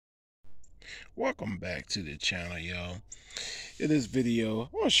Welcome back to the channel, y'all. In this video, I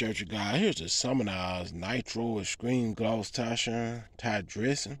want to share with you guys, here's the simoniz nitro extreme gloss tie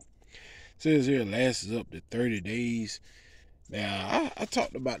dressing. It says here it lasts up to 30 days. Now, I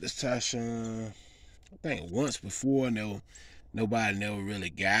talked about this tie I think once before. Nobody never really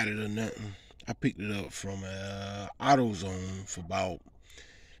got it or nothing. I picked it up from AutoZone for about,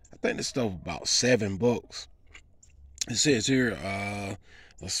 I think this stuff about $7. It says here,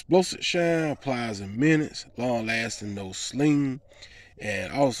 explosive shine, applies in minutes, long lasting, no sling,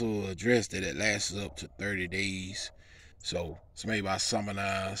 and also addressed that it lasts up to 30 days. So it's made by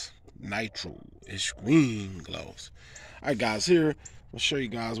simoniz nitro extreme gloss. Alright guys, here I'll show you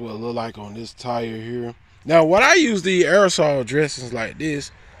guys what it look like on this tire here. Now when I use the aerosol dressings like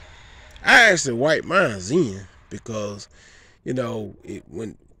this, I actually wipe mine in because you know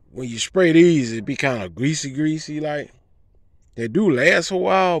when you spray these, it be kind of greasy like. They do last a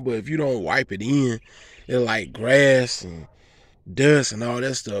while, but if you don't wipe it in, it'll like grass and dust and all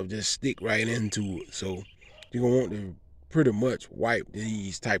that stuff just stick right into it. So you're gonna want to pretty much wipe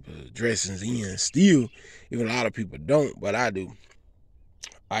these type of dressings in still. Even a lot of people don't, but I do.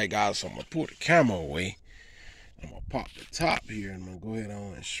 Alright guys, so I'm gonna pull the camera away. I'm gonna pop the top here and I'm gonna go ahead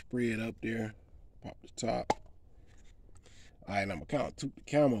on and spray it up there. Pop the top. Alright, I'm gonna kind of toot the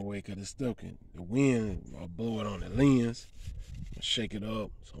camera away because it's stuck in the wind or blow it on the lens. I'm gonna shake it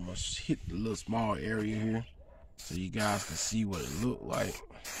up. So I'm gonna hit the little small area here so you guys can see what it looked like.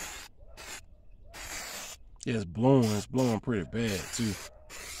 Yeah, it's blowing pretty bad too.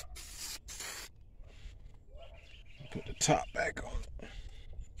 Put the top back on it.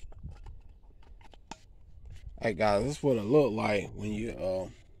 Alright guys, this is what it looked like when you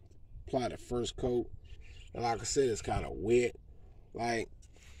apply the first coat. And like I said, it's kind of wet, like,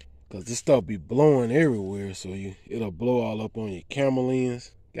 because this stuff be blowing everywhere, so it'll blow all up on your camera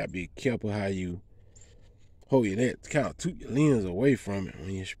lens. Gotta be careful how you hold your net, kind of toot your lens away from it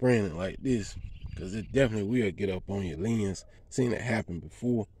when you're spraying it like this, because it definitely will get up on your lens. Seen it happen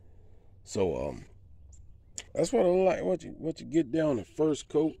before. So that's what it look like. What you get down the first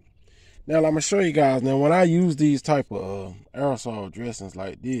coat. Now I'm gonna show you guys. Now when I use these type of aerosol dressings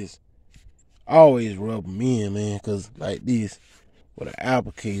like this, I always rub them in, man, because like this with an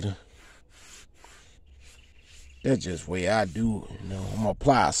applicator, that's just the way I do it. You know, I'm gonna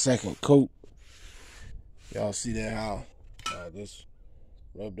apply a second coat. Y'all see that how I just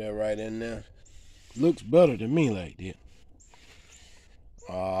rub that right in there. Looks better to me like that.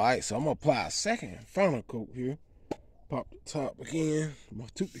 Alright, so I'm gonna apply a second final coat here. Pop the top again. I'm gonna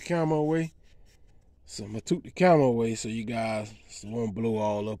toot the camera away. So I'm gonna toot the camera away so you guys won't blow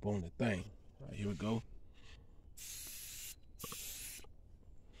all up on the thing. Right, here we go.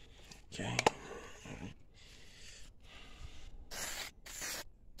 Okay.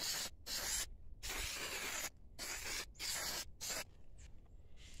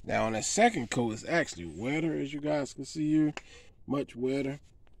 Now on that second coat, it's actually wetter, as you guys can see here. Much wetter.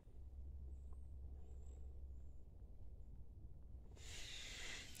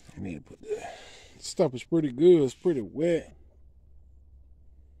 I need to put that. Stuff is pretty good. It's pretty wet,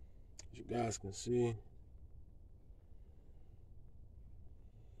 as you guys can see.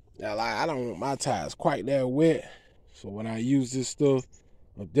 Now, like, I don't want my tires quite that wet, so when I use this stuff,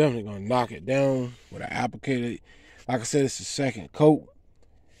 I'm definitely gonna knock it down with an applicator. Like I said, it's the second coat.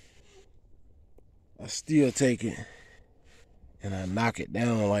 I still take it and I knock it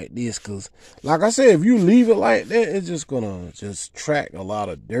down like this, because like I said, if you leave it like that, it's just gonna track a lot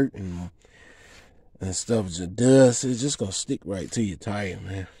of dirt and stuff, just dust. It's just gonna stick right to your tire,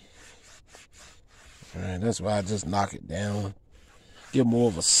 man. All right, that's why I just knock it down, get more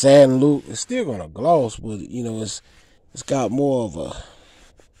of a satin look. It's still gonna gloss, but you know, it's got more of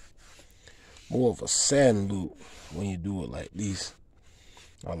a satin look when you do it like this.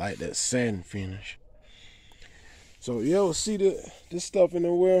 I like that satin finish. So y'all see this stuff in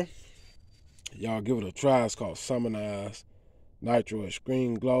the wear, y'all give it a try. It's called simoniz nitro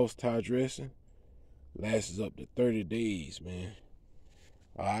extreme gloss tie dressing. Lasts up to 30 days, man.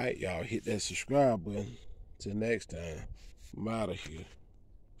 Alright, y'all hit that subscribe button. Till next time, I'm out of here.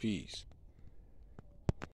 Peace.